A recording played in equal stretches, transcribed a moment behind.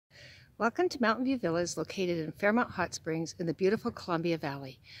Welcome to Mountain View Villas, located in Fairmont Hot Springs in the beautiful Columbia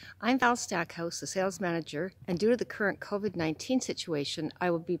Valley. I'm Val Stackhouse, the sales manager, and due to the current COVID-19 situation,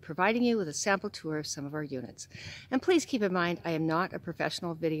 I will be providing you with a sample tour of some of our units. And please keep in mind, I am not a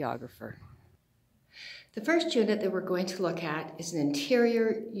professional videographer. The first unit that we're going to look at is an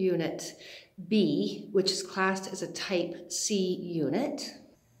interior unit B, which is classed as a type C unit.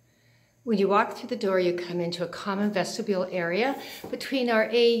 When you walk through the door, you come into a common vestibule area between our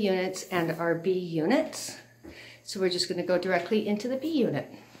A units and our B units. So we're just going to go directly into the B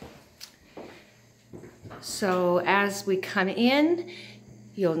unit. So as we come in,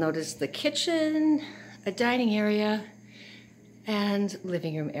 you'll notice the kitchen, a dining area, and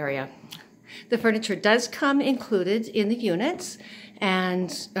living room area. The furniture does come included in the units, and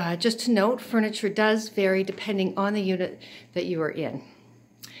just to note, furniture does vary depending on the unit that you are in.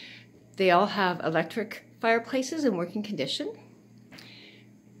 They all have electric fireplaces in working condition,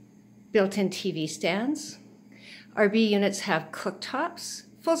 built-in TV stands. Our B units have cooktops,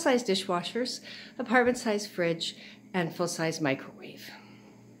 full-size dishwashers, apartment-size fridge, and full-size microwave.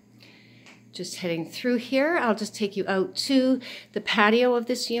 Just heading through here, I'll just take you out to the patio of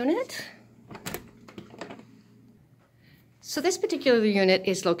this unit. So this particular unit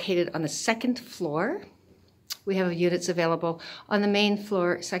is located on the second floor. We have units available on the main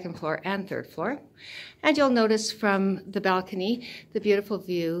floor, second floor, and third floor. And you'll notice from the balcony the beautiful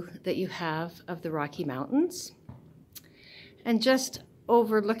view that you have of the Rocky Mountains. And just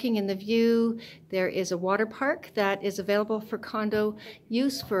overlooking in the view, there is a water park that is available for condo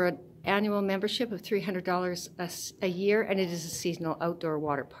use for an annual membership of $300 a year, and it is a seasonal outdoor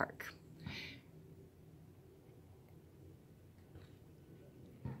water park.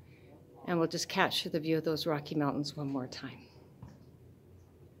 And we'll just capture the view of those Rocky Mountains one more time.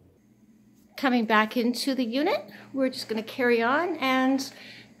 Coming back into the unit, we're just going to carry on and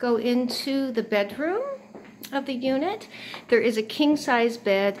go into the bedroom of the unit. There is a king-size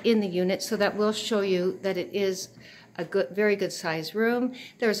bed in the unit, so that will show you that it is a very good size room.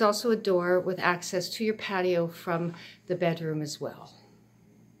 There's also a door with access to your patio from the bedroom as well.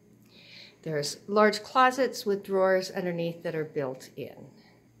 There's large closets with drawers underneath that are built in.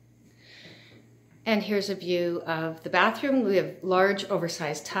 And here's a view of the bathroom. We have large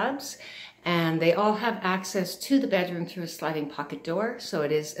oversized tubs, and they all have access to the bedroom through a sliding pocket door, so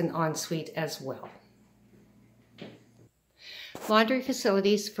it is an ensuite as well. Laundry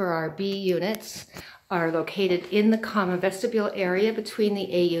facilities for our B units are located in the common vestibule area between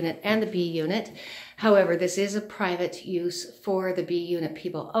the A unit and the B unit. However, this is a private use for the B unit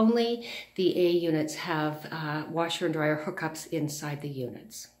people only. The A units have washer and dryer hookups inside the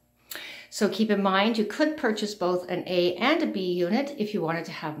units. So keep in mind, you could purchase both an A and a B unit if you wanted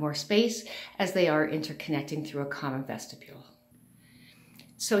to have more space, as they are interconnecting through a common vestibule.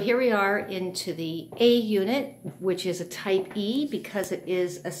 So here we are into the A unit, which is a type E because it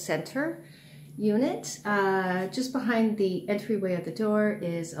is a center unit. Just behind the entryway of the door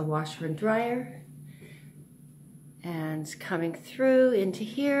is a washer and dryer. And coming through into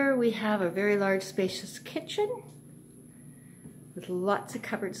here, we have a very large spacious kitchen with lots of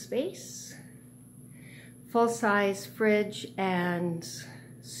cupboard space, full-size fridge and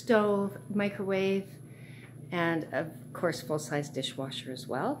stove, microwave, and of course full-size dishwasher as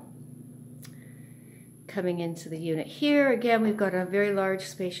well. Coming into the unit here, again, we've got a very large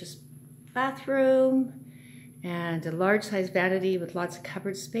spacious bathroom and a large-size vanity with lots of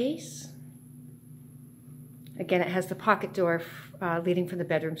cupboard space. Again, it has the pocket door leading from the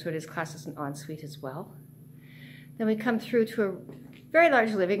bedroom, so it is classed as an ensuite as well. Then we come through to a very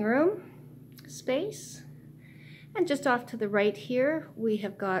large living room space. And just off to the right here, we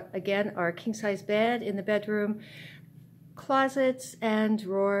have got, again, our king-size bed in the bedroom, closets and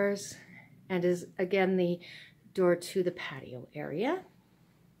drawers, and is, again, the door to the patio area.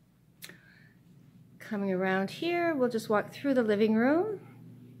 Coming around here, we'll just walk through the living room.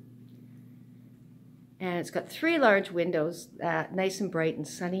 And it's got 3 large windows, nice and bright and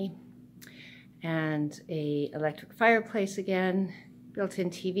sunny. And a electric fireplace again,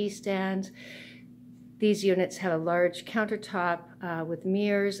 built-in TV stand. These units have a large countertop with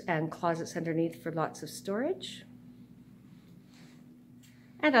mirrors and closets underneath for lots of storage.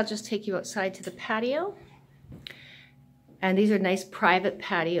 And I'll just take you outside to the patio. And these are nice private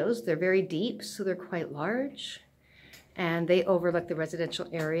patios. They're very deep, so they're quite large. And they overlook the residential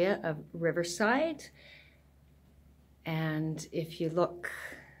area of Riverside. And if you look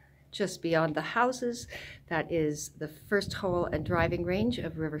just beyond the houses, that is the first hole and driving range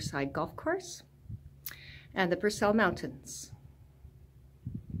of Riverside Golf Course and the Purcell Mountains.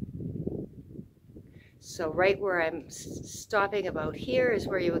 So right where I'm stopping about here is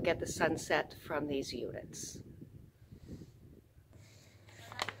where you would get the sunset from these units.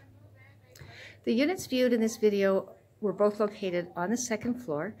 The units viewed in this video were both located on the second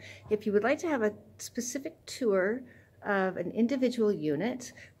floor. If you would like to have a specific tour of an individual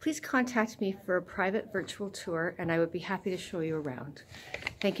unit, please contact me for a private virtual tour and I would be happy to show you around.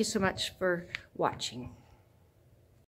 Thank you so much for watching.